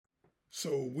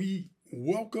So we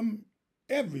welcome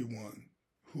everyone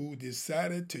who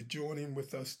decided to join in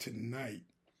with us tonight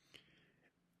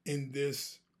in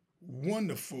this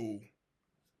wonderful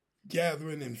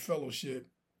gathering and fellowship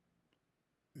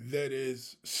that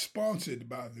is sponsored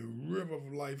by the River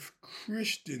of Life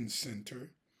Christian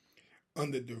Center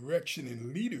under direction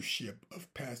and leadership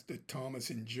of Pastor Thomas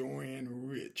and Joanne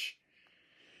Rich.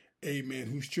 Amen,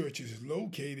 whose church is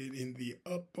located in the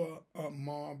Upper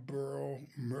Marlboro,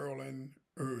 Maryland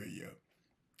area.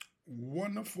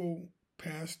 Wonderful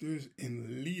pastors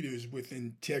and leaders with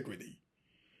integrity.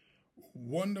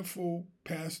 Wonderful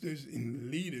pastors and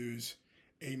leaders,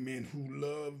 amen, who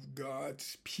love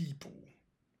God's people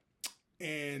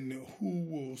and who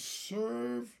will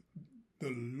serve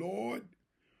the Lord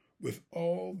with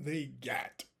all they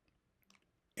got.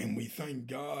 And we thank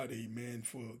God, amen,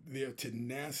 for their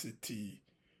tenacity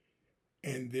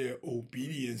and their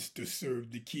obedience to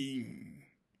serve the King.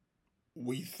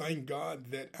 We thank God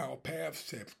that our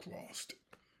paths have crossed.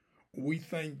 We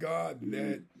thank God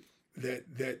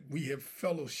that we have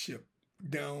fellowship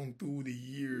down through the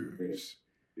years.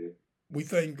 We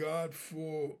thank God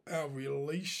for our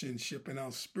relationship and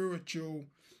our spiritual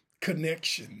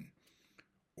connection.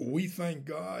 We thank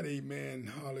God,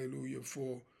 amen, hallelujah,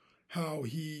 for how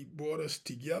he brought us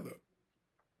together.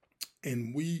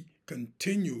 And we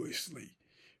continuously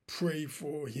pray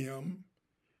for him,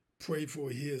 pray for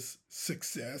his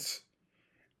success,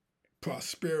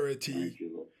 prosperity.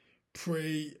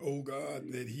 Pray, oh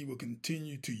God, that he will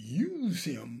continue to use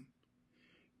him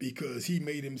because he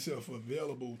made himself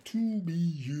available to be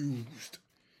used.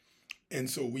 And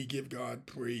so we give God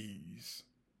praise.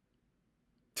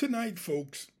 Tonight,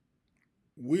 folks,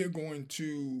 we're going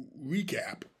to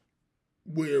recap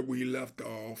where we left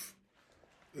off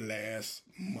last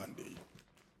Monday.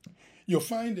 You'll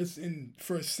find us in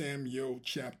 1 Samuel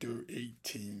chapter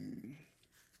 18.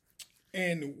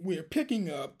 And we're picking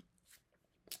up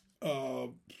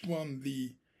from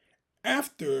the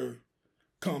after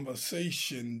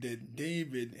conversation that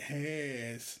David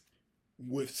has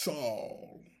with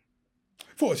Saul.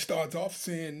 For it starts off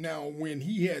saying, now when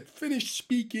he had finished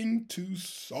speaking to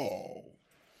Saul,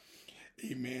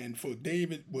 amen, for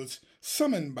David was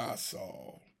summoned by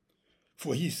Saul.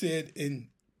 For he said in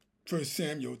 1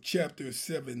 Samuel chapter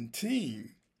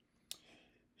 17,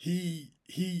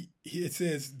 it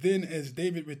says, then as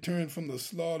David returned from the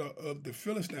slaughter of the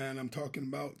Philistine, I'm talking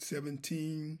about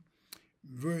 17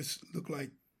 verse, look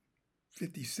like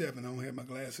 57. I don't have my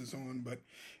glasses on, but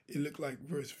it looked like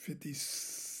verse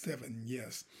 57,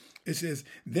 yes. It says,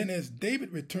 then as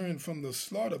David returned from the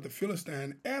slaughter of the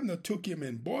Philistine, Abner took him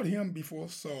and brought him before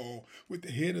Saul with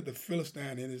the head of the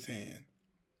Philistine in his hand.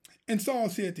 And Saul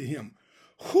said to him,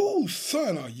 whose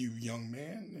son are you, young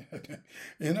man?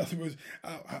 In other words,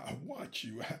 I watch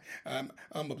you. I'm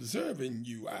observing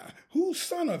you. Whose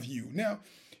son of you? Now,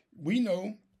 we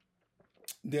know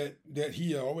that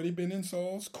he had already been in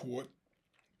Saul's court.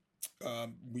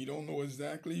 We don't know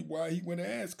exactly why he went to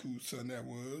ask whose son that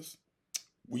was.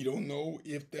 We don't know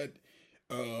if that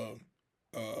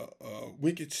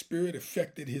wicked spirit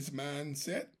affected his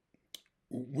mindset.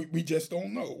 We just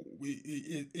don't know.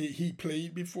 He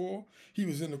played before. He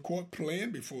was in the court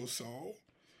playing before Saul.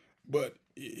 But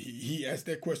he asked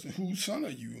that question, whose son are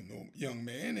you, young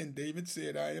man? And David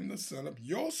said, I am the son of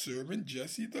your servant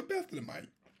Jesse the Bethlehemite.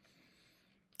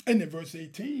 And then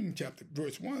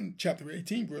chapter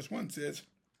 18, verse 1 says,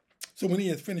 so when he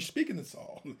had finished speaking to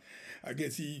Saul, I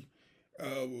guess he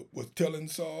was telling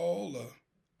Saul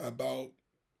about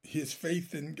his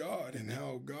faith in God and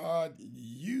how God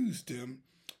used him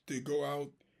to go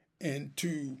out and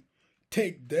to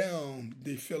take down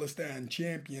the Philistine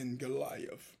champion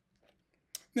Goliath.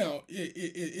 Now,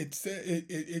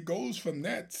 it goes from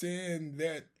that saying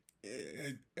that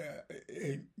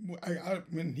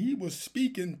when he was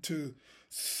speaking to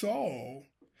Saul,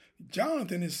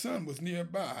 Jonathan, his son, was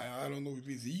nearby. I don't know if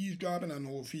he's eavesdropping. I don't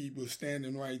know if he was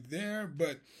standing right there.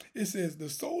 But it says the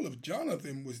soul of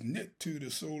Jonathan was knit to the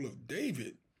soul of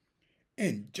David.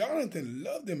 And Jonathan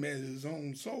loved him as his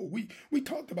own soul. We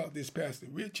talked about this, Pastor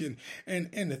Rich. And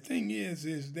the thing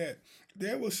is that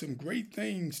there was some great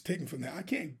things taken from that. I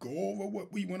can't go over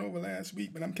what we went over last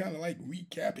week, but I'm kind of like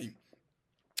recapping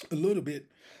a little bit.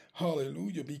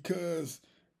 Hallelujah. Because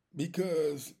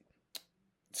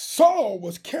Saul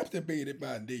was captivated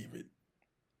by David.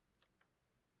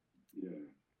 Yeah.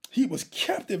 He was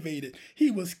captivated.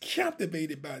 He was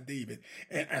captivated by David.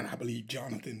 And I believe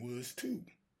Jonathan was too.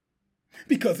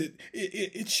 Because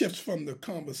it shifts from the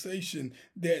conversation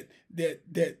that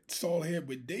Saul had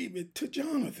with David to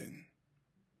Jonathan.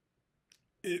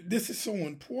 This is so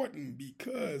important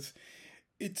because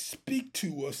it speaks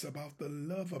to us about the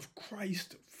love of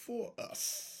Christ for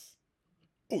us.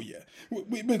 Oh yeah,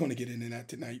 we're going to get into that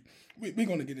tonight. We're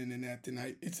going to get into that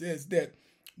tonight. It says that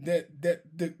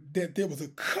there was a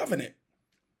covenant.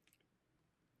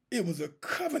 It was a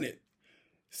covenant.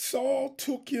 Saul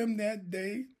took him that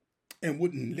day and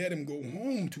wouldn't let him go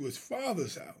home to his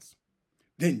father's house.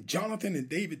 Then Jonathan and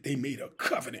David, they made a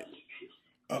covenant.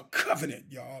 A covenant,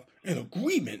 y'all. An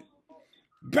agreement.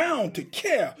 Bound to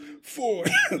care for,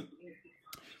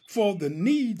 for the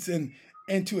needs and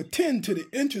to attend to the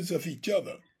interests of each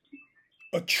other.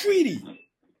 A treaty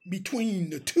between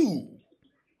the two.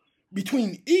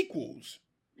 Between equals.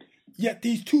 Yet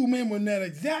these two men were not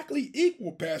exactly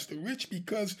equal, Pastor Rich,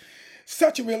 because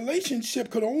such a relationship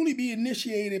could only be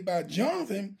initiated by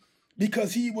Jonathan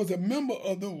because he was a member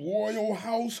of the royal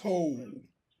household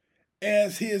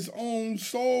as his own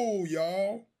soul,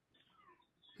 y'all.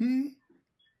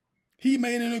 He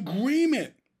made an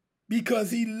agreement because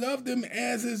he loved him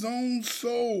as his own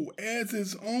soul, as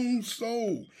his own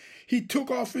soul. He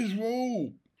took off his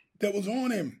robe that was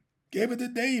on him, gave it to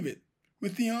David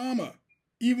with the armor,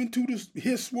 even to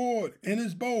his sword and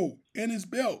his bow and his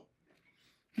belt.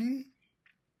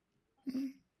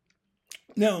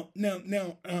 Now,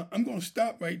 I'm going to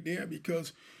stop right there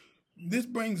because this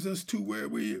brings us to where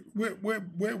we're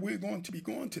going to be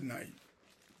going tonight.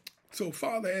 So,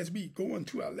 Father, as we go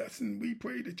into our lesson, we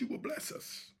pray that you will bless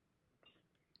us.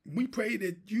 We pray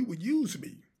that you would use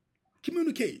me.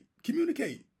 Communicate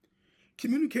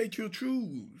your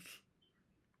truths.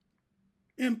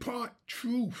 Impart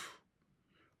truth.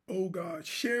 Oh God,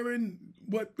 sharing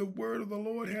what the word of the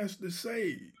Lord has to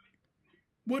say.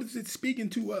 What is it speaking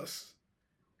to us?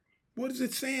 What is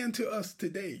it saying to us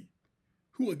today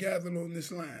who are gathered on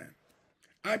this line?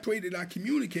 I pray that I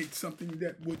communicate something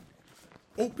that would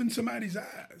open somebody's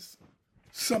eyes,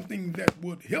 something that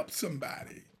would help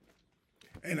somebody.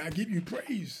 And I give you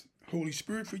praise, Holy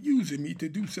Spirit, for using me to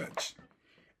do such.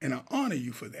 And I honor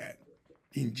you for that.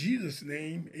 In Jesus'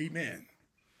 name, amen.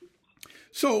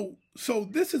 So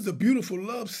this is a beautiful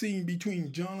love scene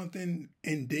between Jonathan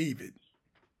and David.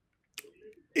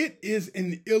 It is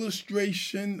an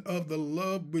illustration of the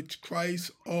love which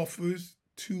Christ offers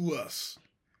to us.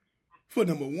 For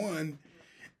number one,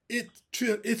 it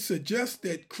suggests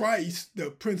that Christ, the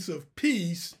Prince of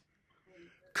Peace,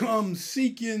 comes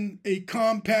seeking a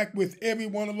compact with every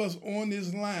one of us on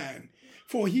this line.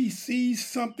 For he sees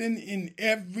something in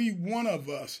every one of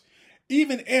us.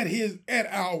 Even at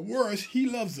our worst, he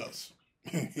loves us.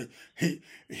 he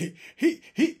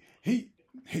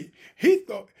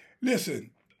thought,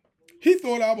 listen, he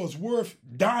thought I was worth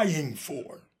dying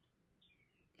for.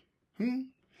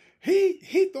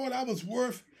 He thought I was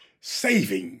worth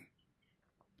saving.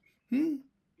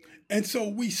 And so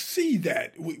we see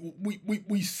that.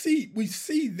 We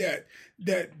see that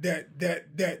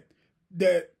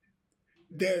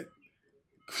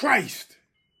Christ,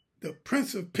 the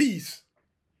Prince of Peace,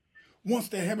 wants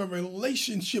to have a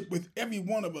relationship with every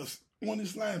one of us on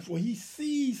this line, for he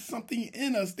sees something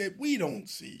in us that we don't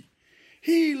see.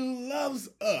 He loves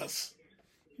us.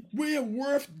 We're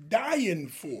worth dying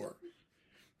for.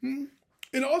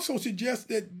 It also suggests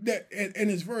that and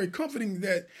it's very comforting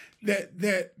that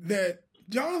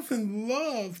Jonathan's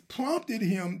love prompted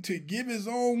him to give his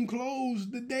own clothes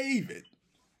to David,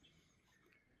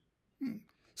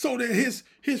 so that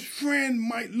his friend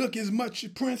might look as much a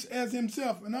prince as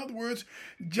himself. In other words,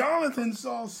 Jonathan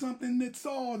saw something that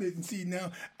Saul didn't see.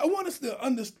 Now, I want us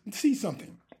to see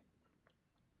something.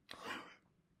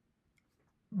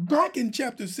 Back in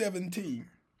chapter 17,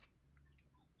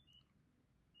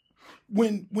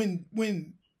 when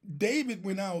David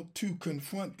went out to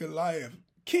confront Goliath,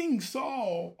 King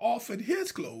Saul offered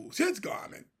his clothes, his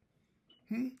garment.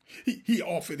 He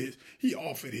offered his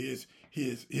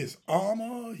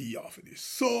armor, he offered his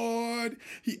sword,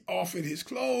 he offered his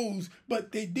clothes,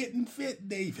 but they didn't fit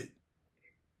David.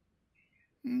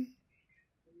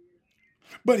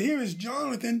 But here is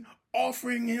Jonathan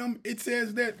offering him. It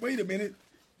says that, wait a minute,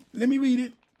 let me read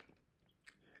it.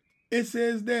 It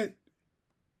says that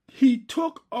he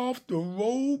took off the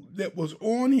robe that was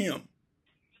on him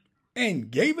and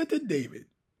gave it to David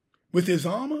with his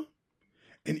armor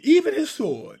and even his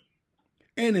sword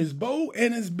and his bow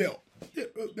and his belt.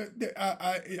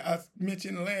 I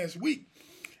mentioned last week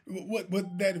what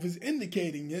that was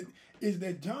indicating is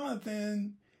that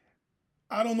Jonathan,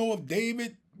 I don't know if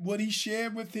David, what he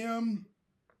shared with him,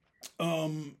 I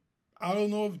don't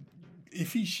know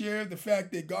if he shared the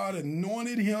fact that God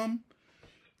anointed him,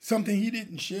 something he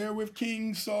didn't share with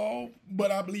King Saul,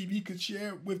 but I believe he could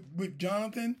share with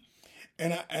Jonathan.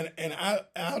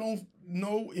 I don't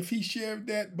know if he shared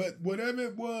that, but whatever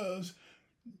it was,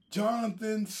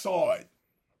 Jonathan saw it.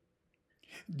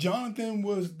 Jonathan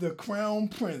was the crown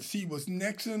prince. He was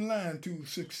next in line to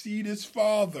succeed his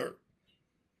father.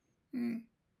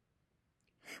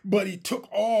 But he took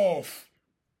off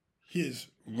his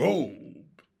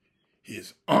robe,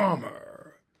 his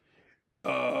armor,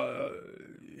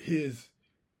 his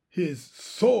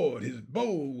sword, his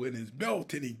bow, and his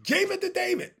belt, and he gave it to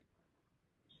David.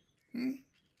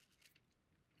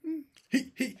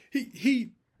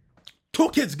 He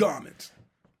took his garments.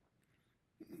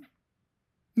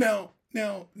 Now,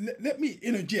 let me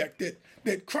interject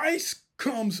that Christ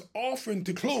comes offering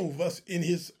to clothe us in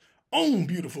his own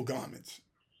beautiful garments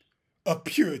of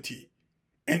purity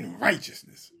and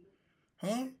righteousness.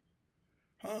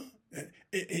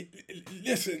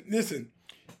 Listen.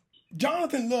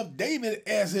 Jonathan loved David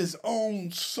as his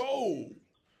own soul.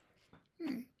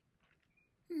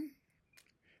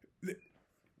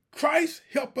 Christ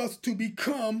helped us to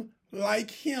become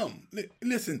like him.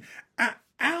 Listen,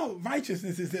 our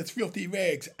righteousness is as filthy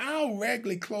rags. Our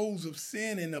raggedy clothes of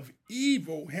sin and of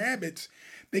evil habits,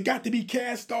 they got to be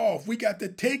cast off. We got to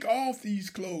take off these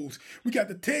clothes. We got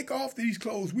to take off these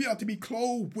clothes. We ought to be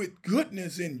clothed with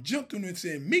goodness and gentleness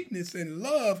and meekness and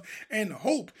love and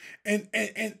hope. And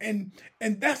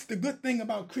that's the good thing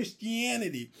about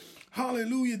Christianity.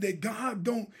 Hallelujah, that God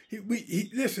don't,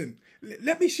 listen,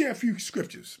 let me share a few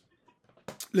scriptures.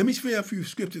 Let me share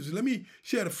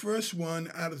the first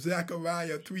one out of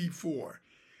Zechariah 3:4.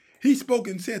 He spoke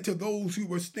and said to those who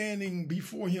were standing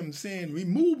before him, saying,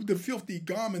 remove the filthy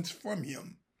garments from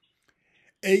him.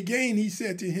 Again he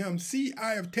said to him, see,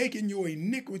 I have taken your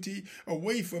iniquity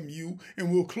away from you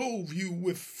and will clothe you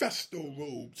with festal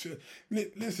robes.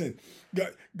 Listen,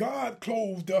 God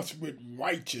clothed us with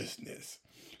righteousness.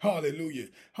 Hallelujah,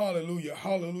 hallelujah,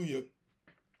 hallelujah.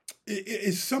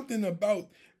 It's something about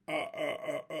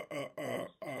a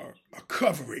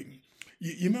covering.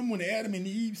 You remember when Adam and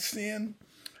Eve sinned,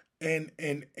 and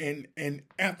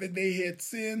after they had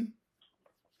sinned,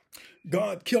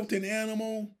 God killed an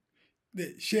animal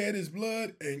that shed his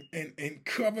blood and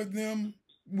covered them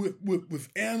with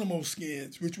animal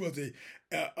skins, which was a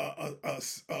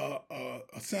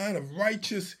sign of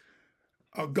righteous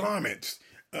garments.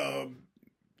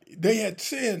 They had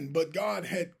sinned, but God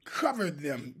had covered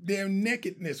them. Their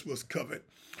nakedness was covered.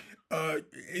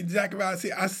 Zechariah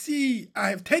said, I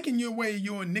have taken away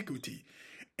your iniquity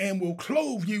and will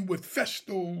clothe you with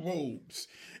festal robes.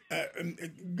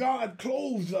 God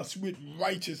clothes us with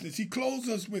righteousness. He clothes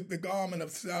us with the garment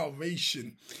of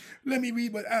salvation. Let me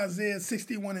read what Isaiah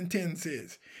 61:10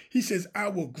 says. He says, I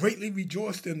will greatly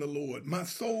rejoice in the Lord. My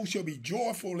soul shall be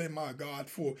joyful in my God,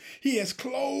 for he has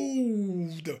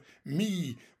clothed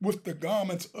me with the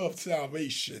garments of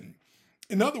salvation.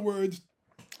 In other words,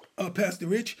 Pastor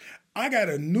Rich, I got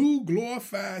a new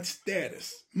glorified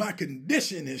status. My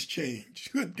condition has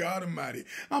changed. Good God Almighty.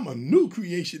 I'm a new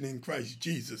creation in Christ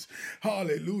Jesus.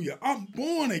 Hallelujah. I'm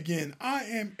born again. I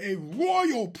am a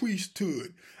royal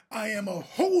priesthood. I am a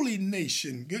holy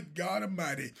nation. Good God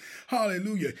Almighty.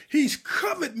 Hallelujah. He's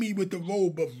covered me with the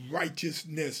robe of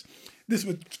righteousness. This is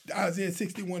what Isaiah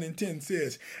 61:10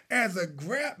 says. As a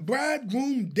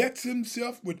bridegroom decks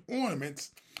himself with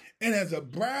ornaments, and as a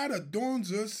bride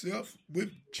adorns herself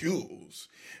with jewels.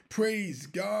 Praise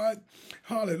God.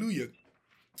 Hallelujah.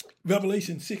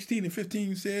 Revelation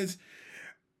 16:15 says,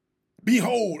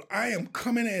 behold, I am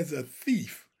coming as a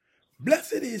thief.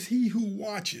 Blessed is he who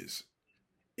watches.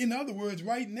 In other words,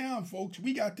 right now, folks,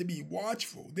 we got to be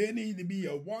watchful. There needs to be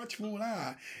a watchful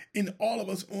eye in all of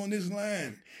us on this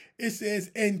line. It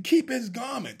says, and keep his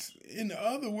garments. In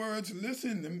other words,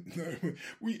 listen,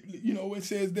 it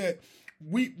says that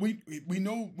we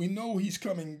know he's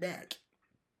coming back.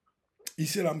 He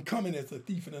said, I'm coming as a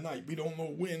thief in the night. We don't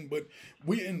know when, but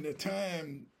we're in the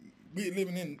time, we're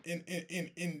living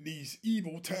in these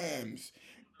evil times.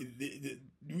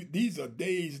 These are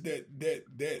days that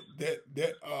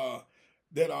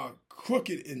are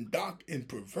crooked and dark and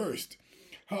perverse.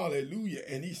 Hallelujah.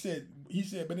 And he said,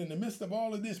 but in the midst of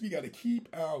all of this, we got to keep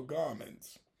our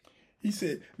garments. He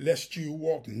said, lest you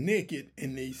walk naked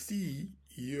and they see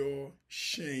your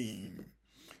shame.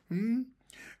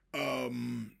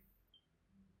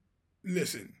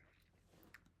 Listen.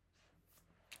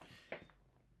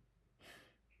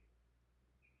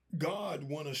 God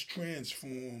wants us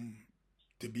transformed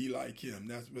to be like him.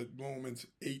 That's what Romans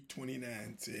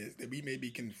 8:29 says, that we may be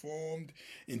conformed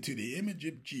into the image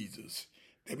of Jesus,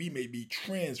 that we may be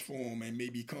transformed and may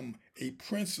become a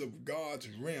prince of God's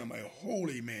realm, a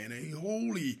holy man, a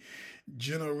holy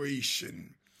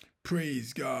generation.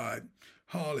 Praise God.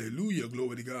 Hallelujah,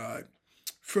 glory to God.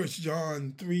 1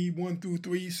 John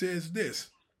 3:1-3 says this.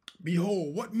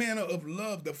 Behold, what manner of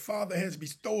love the Father has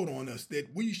bestowed on us,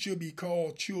 that we should be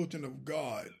called children of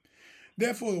God.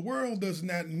 Therefore, the world does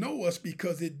not know us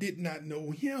because it did not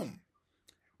know him.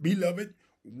 Beloved,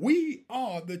 we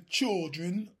are the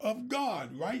children of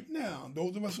God right now.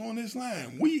 Those of us on this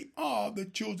line, we are the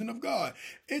children of God.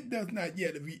 It does not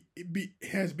yet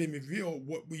has been revealed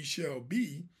what we shall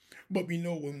be, but we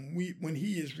know when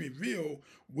he is revealed,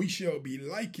 we shall be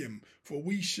like him, for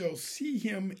we shall see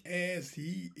him as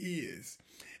he is.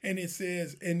 And it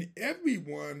says, and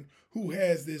everyone who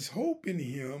has this hope in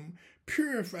him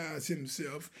purifies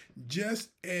himself just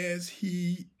as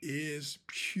he is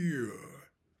pure.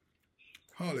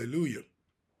 Hallelujah.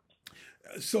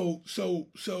 So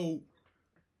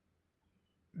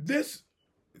this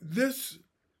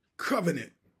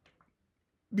covenant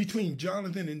between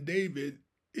Jonathan and David,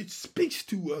 it speaks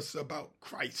to us about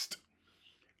Christ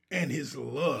and his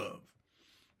love.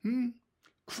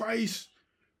 Christ's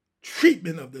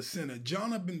treatment of the sinner.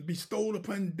 Jonathan bestowed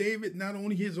upon David not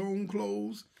only his own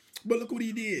clothes, but look what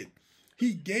he did.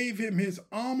 He gave him his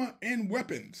armor and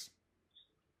weapons.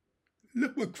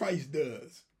 Look what Christ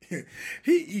does.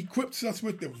 He equips us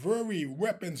with the very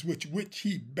weapons with which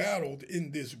he battled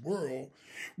in this world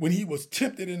when he was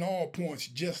tempted in all points,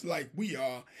 just like we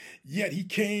are, yet he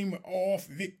came off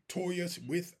victorious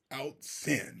without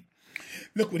sin.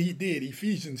 Look what he did.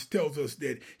 Ephesians tells us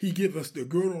that he gives us the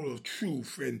girdle of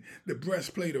truth and the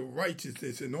breastplate of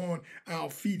righteousness, and on our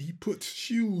feet he puts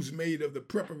shoes made of the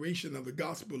preparation of the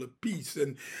gospel of peace,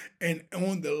 and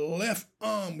on the left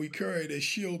arm we carry the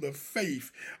shield of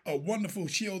faith, a wonderful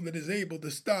shield that is able to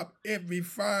stop every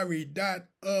fiery dart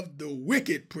of the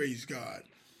wicked. Praise God.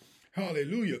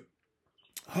 Hallelujah.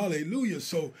 Hallelujah.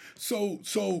 So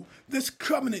this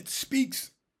covenant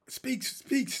speaks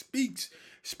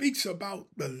about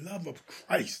the love of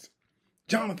Christ.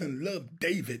 Jonathan loved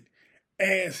David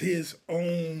as his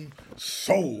own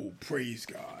soul, praise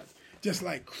God. Just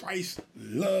like Christ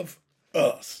loved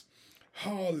us.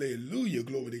 Hallelujah,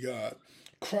 glory to God.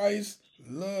 Christ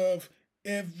loved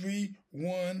every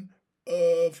one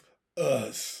of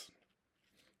us.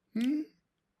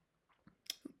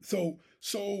 So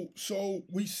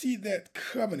we see that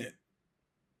covenant,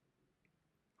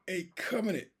 a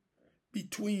covenant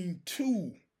between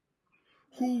two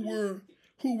who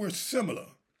were similar,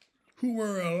 who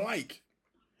were alike,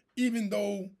 even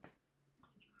though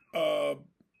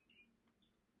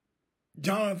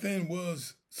Jonathan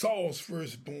was Saul's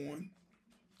firstborn,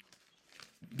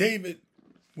 David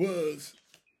was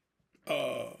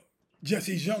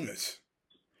Jesse's youngest,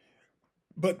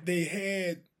 but they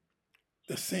had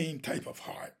the same type of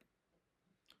heart.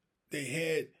 They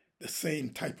had the same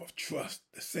type of trust,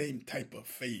 the same type of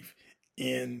faith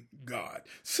in God,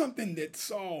 something that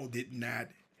Saul did not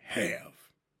have.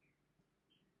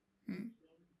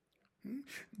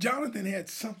 Jonathan had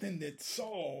something that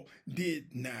Saul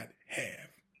did not have.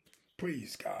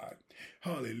 Praise God.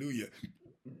 Hallelujah.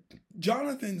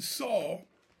 Jonathan saw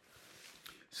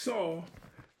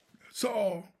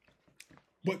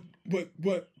what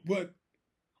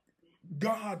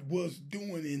God was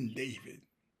doing in David.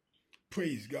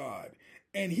 Praise God.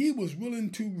 And he was willing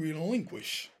to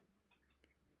relinquish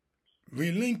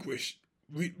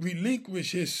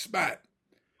his spot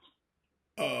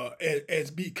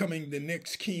as becoming the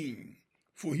next king,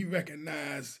 for he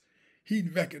recognized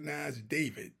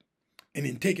David, and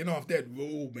in taking off that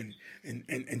robe and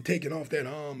taking off that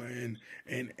armor and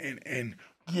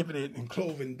giving it and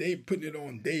clothing David, putting it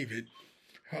on David,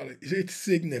 it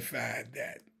signified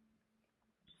that.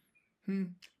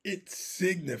 It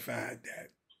signified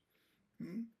that.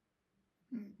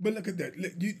 But look at that.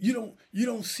 Look, you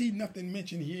don't see nothing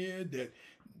mentioned here that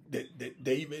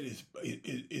David is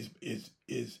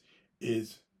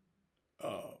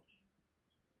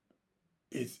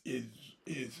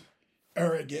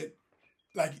arrogant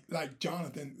like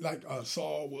Jonathan, like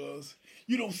Saul was.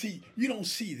 You don't see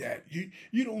that.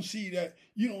 You don't see that.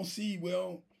 You don't see,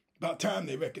 well, by the time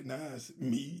they recognize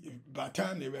me, by the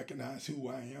time they recognize who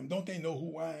I am, don't they know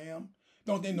who I am?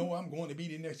 Don't they know I'm going to be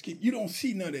the next king? You don't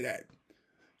see none of that.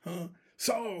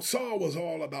 Saul was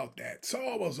all about that.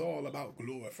 Saul was all about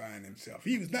glorifying himself.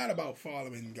 He was not about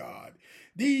following God.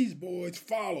 These boys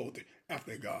followed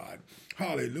after God.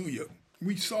 Hallelujah.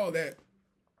 We saw that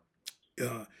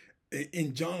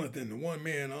in Jonathan, the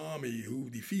one-man army who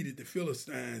defeated the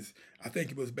Philistines. I think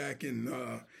it was back in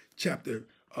chapter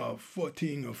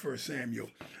 14 of 1 Samuel.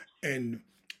 And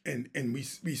we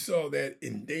saw that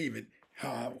in David,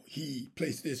 how he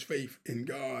placed his faith in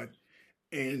God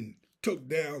and took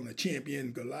down the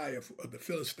champion Goliath of the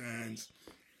Philistines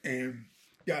and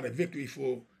got a victory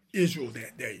for Israel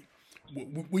that day.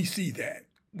 We see that.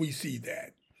 We see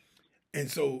that. And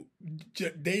so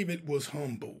David was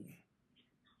humble,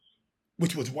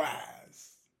 which was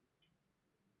wise.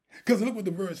 Because look what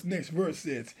the next verse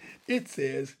says. It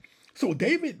says, so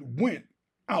David went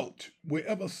out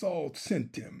wherever Saul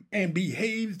sent him and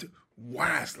behaved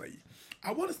wisely.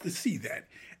 I want us to see that.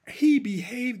 He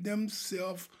behaved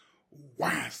himself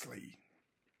wisely.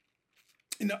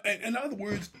 In other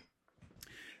words,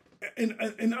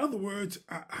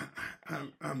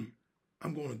 I'm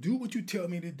going to do what you tell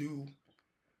me to do,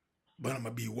 but I'm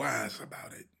going to be wise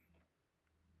about it.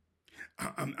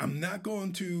 I'm not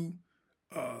going to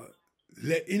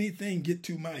let anything get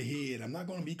to my head. I'm not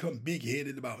going to become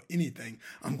big-headed about anything.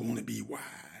 I'm going to be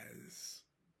wise.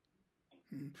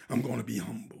 I'm going to be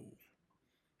humble.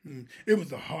 It was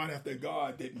the heart after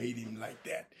God that made him like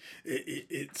that.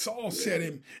 Saul set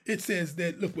him, it says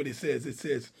that, look what it says. It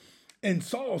says, and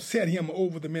Saul set him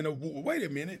over the men of war. Wait a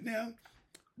minute now.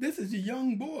 This is a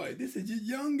young boy. This is a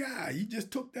young guy. He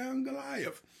just took down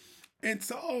Goliath. And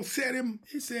Saul set him,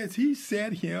 it says he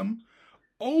set him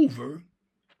over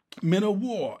men of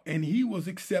war. And he was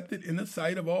accepted in the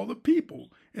sight of all the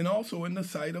people and also in the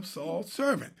sight of Saul's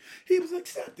servant. He was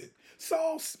accepted.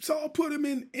 Saul put him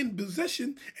in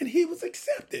position and he was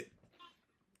accepted.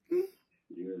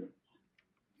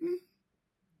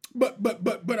 But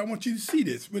I want you to see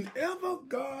this. Whenever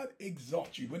God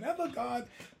exalts you, whenever God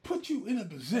puts you in a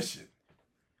position,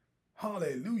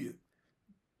 hallelujah,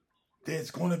 there's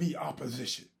going to be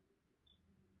opposition.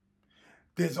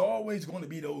 There's always going to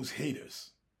be those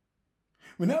haters.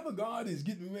 Whenever God is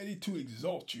getting ready to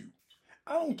exalt you,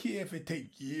 I don't care if it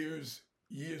takes years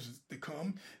to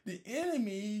come. The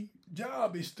enemy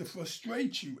job is to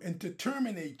frustrate you and to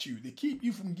terminate you, to keep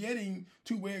you from getting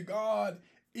to where God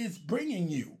is bringing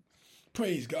you.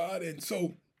 Praise God. And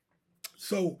so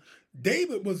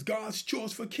David was God's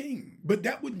choice for king, but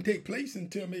that wouldn't take place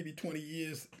until maybe 20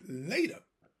 years later.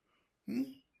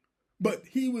 But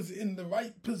he was in the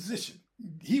right position.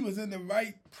 He was in the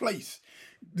right place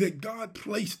that God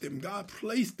placed him. God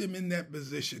placed him in that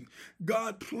position.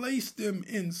 God placed him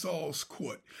in Saul's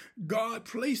court. God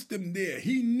placed him there.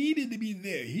 He needed to be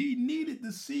there. He needed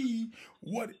to see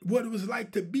what it was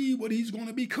like to be what he's going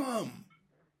to become.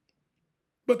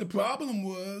 But the problem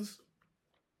was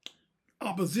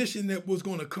opposition that was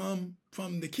going to come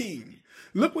from the king.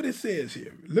 Look what it says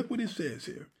here. Look what it says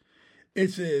here. It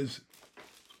says,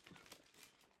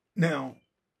 now,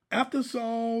 after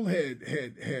Saul had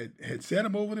set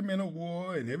him over the men of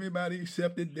war and everybody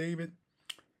accepted David,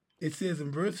 it says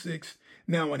in verse 6,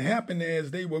 now it happened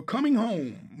as they were coming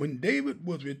home when David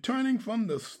was returning from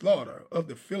the slaughter of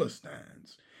the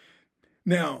Philistines.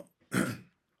 Now,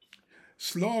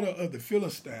 slaughter of the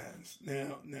Philistines.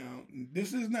 Now,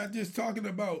 this is not just talking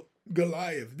about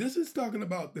Goliath. This is talking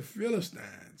about the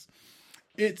Philistines.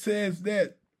 It says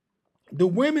that the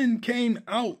women came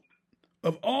out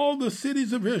of all the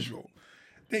cities of Israel.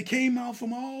 They came out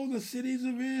from all the cities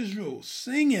of Israel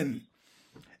singing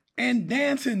and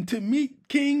dancing to meet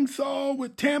King Saul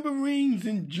with tambourines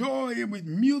and joy and with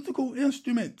musical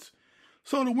instruments.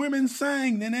 So the women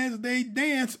sang, and as they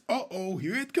danced,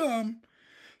 here it come.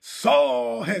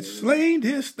 Saul had slain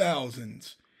his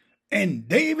thousands, and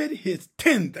David his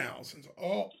 10,000s.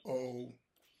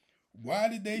 Why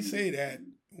did they say that?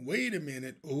 Wait a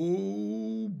minute.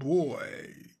 Oh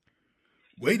boy.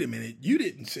 Wait a minute. You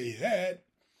didn't say that.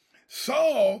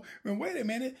 Saul. Wait a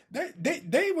minute.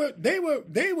 They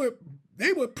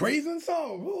were praising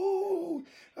Saul. Ooh,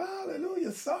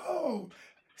 hallelujah. Saul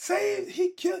saved.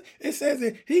 He killed. It says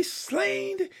that he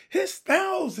slain his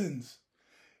thousands.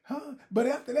 But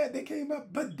after that, they came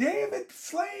up. But David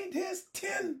slain his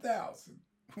 10,000.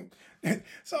 And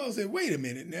Saul said, "Wait a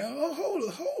minute now. Hold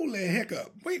the heck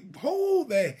up. Wait, hold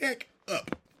the heck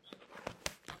up."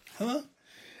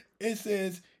 It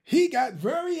says he got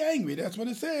very angry. That's what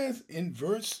it says in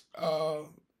verse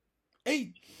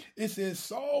 8. It says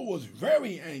Saul was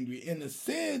very angry, and the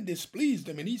sin displeased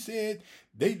him. And he said,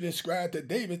 "They described to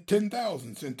David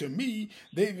 10,000s, and to me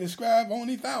they describe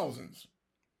only thousands.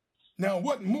 Now,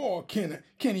 what more can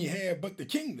he have but the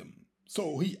kingdom?"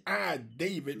 So he eyed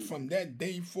David from that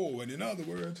day forward. In other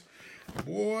words,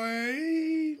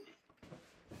 boy,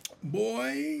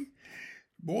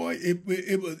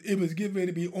 it was getting ready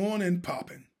to be on and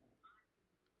popping.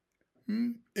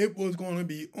 It was going to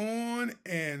be on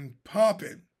and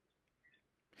popping.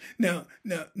 Now,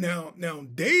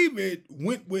 David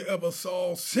went wherever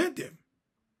Saul sent him,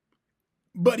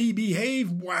 but he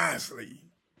behaved wisely.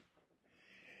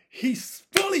 He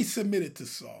fully submitted to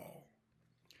Saul.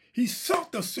 He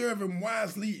sought to serve him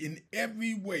wisely in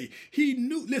every way. He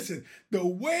knew, listen, the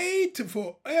way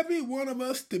for every one of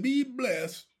us to be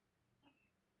blessed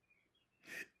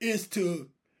is to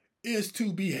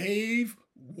behave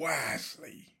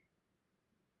wisely.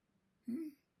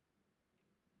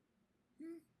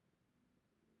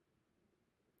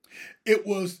 It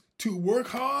was to work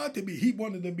hard he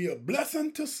wanted to be a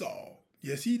blessing to Saul.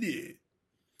 Yes, he did.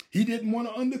 He didn't want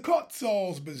to undercut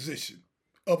Saul's position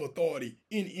of authority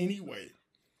in any way.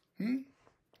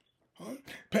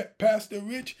 Pastor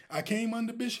Rich, I came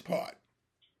under Bishop Hart.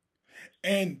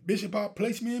 And Bishop Hart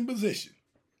placed me in position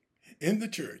in the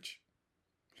church.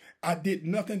 I did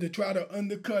nothing to try to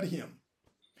undercut him.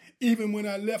 Even when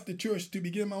I left the church to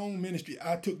begin my own ministry,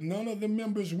 I took none of the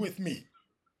members with me.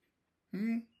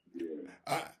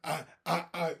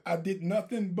 I did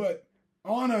nothing but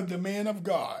honor the man of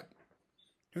God.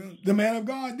 The man of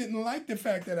God didn't like the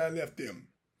fact that I left him.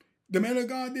 The man of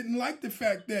God didn't like the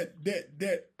fact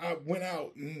that I went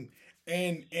out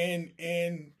and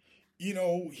you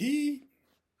know, he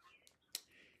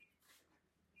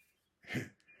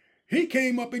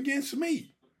came up against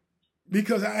me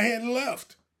because I had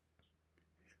left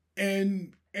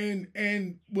and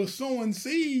was sowing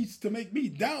seeds to make me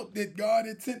doubt that God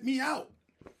had sent me out.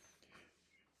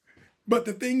 But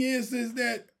the thing is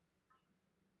that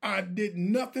I did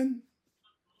nothing.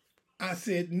 I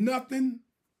said nothing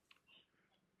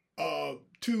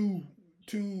to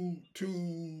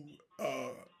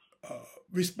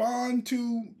respond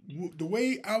to the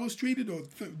way I was treated or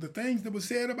the things that were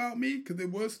said about me, because there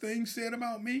was things said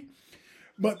about me.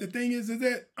 But the thing is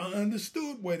that I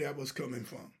understood where that was coming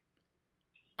from.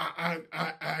 I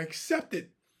accepted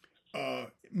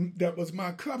that was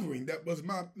my covering. That was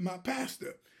my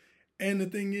pastor. And the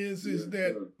thing is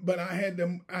that, but I had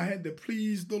to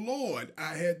please the Lord.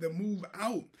 I had to move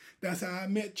out. That's how I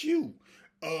met you,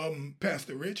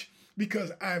 Pastor Rich,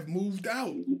 because I've moved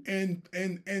out, and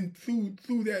through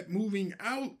that moving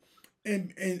out,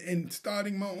 and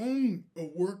starting my own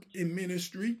work in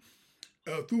ministry,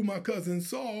 through my cousin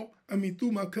Cheryl,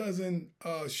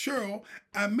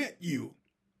 I met you.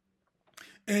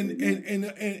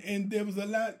 And there was a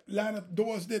lot of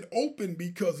doors that opened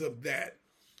because of that.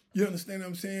 You understand what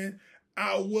I'm saying?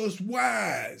 I was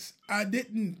wise. I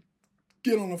didn't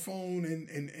get on the phone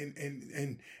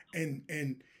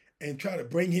and try to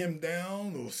bring him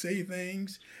down or say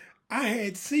things. I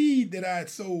had seed that I had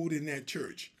sowed in that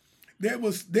church. There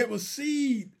was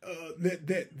seed that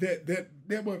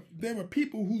there were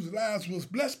people whose lives was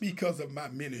blessed because of my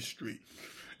ministry,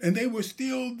 and they were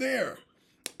still there,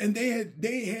 and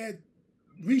they had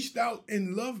reached out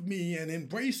and loved me and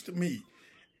embraced me.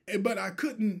 But I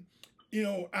couldn't,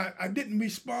 I didn't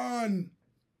respond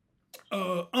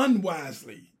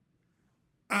unwisely.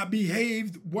 I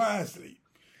behaved wisely.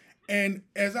 And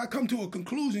as I come to a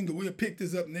conclusion, because we'll pick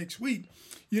this up next week,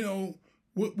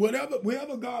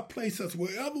 wherever God places us,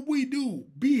 wherever we do,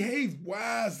 behave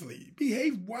wisely.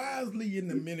 Behave wisely in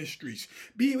the ministries.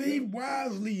 Behave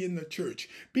wisely in the church.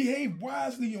 Behave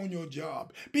wisely on your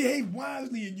job. Behave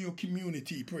wisely in your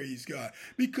community, praise God.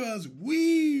 Because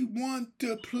we want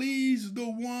to please the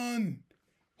one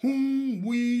whom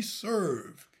we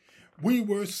serve. We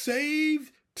were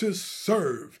saved to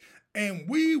serve, and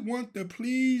we want to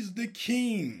please the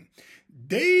King.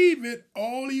 David,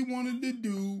 all he wanted to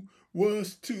do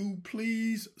was to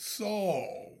please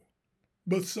Saul.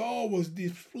 But Saul was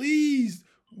displeased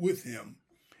with him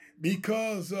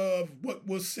because of what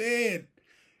was said,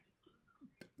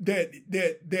 that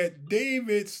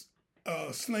David's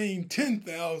slain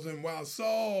 10,000 while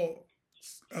Saul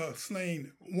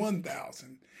slain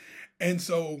 1,000. And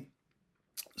so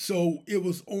it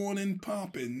was on and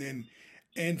popping.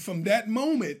 And from that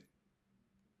moment,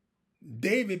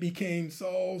 David became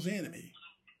Saul's enemy.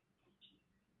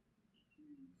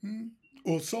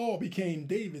 Or Saul became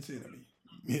David's enemy.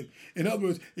 In other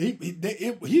words,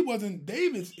 he wasn't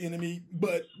David's enemy,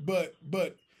 but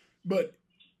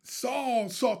Saul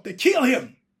sought to kill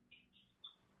him.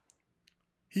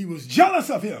 He was jealous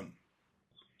of him.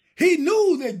 He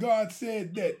knew that God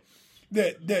said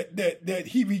that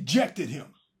he rejected him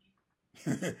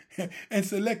and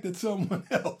selected someone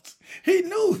else. He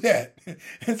knew that.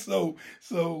 And so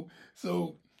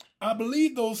I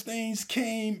believe those things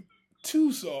came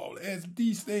to Saul as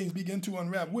these things begin to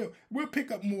unravel. We'll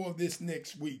pick up more of this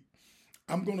next week.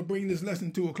 I'm going to bring this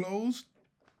lesson to a close.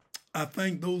 I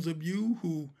thank those of you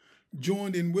who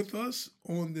joined in with us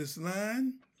on this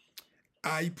line.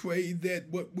 I pray that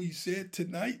what we said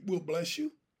tonight will bless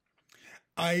you.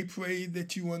 I pray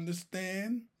that you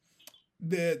understand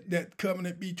that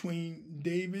covenant between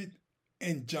David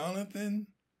and Jonathan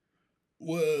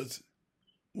was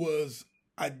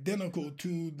identical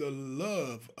to the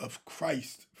love of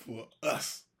Christ for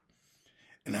us,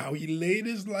 and how he laid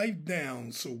his life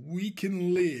down so we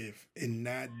can live and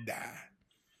not die.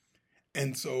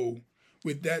 And so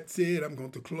with that said, I'm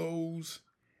going to close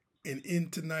and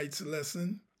end tonight's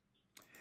lesson.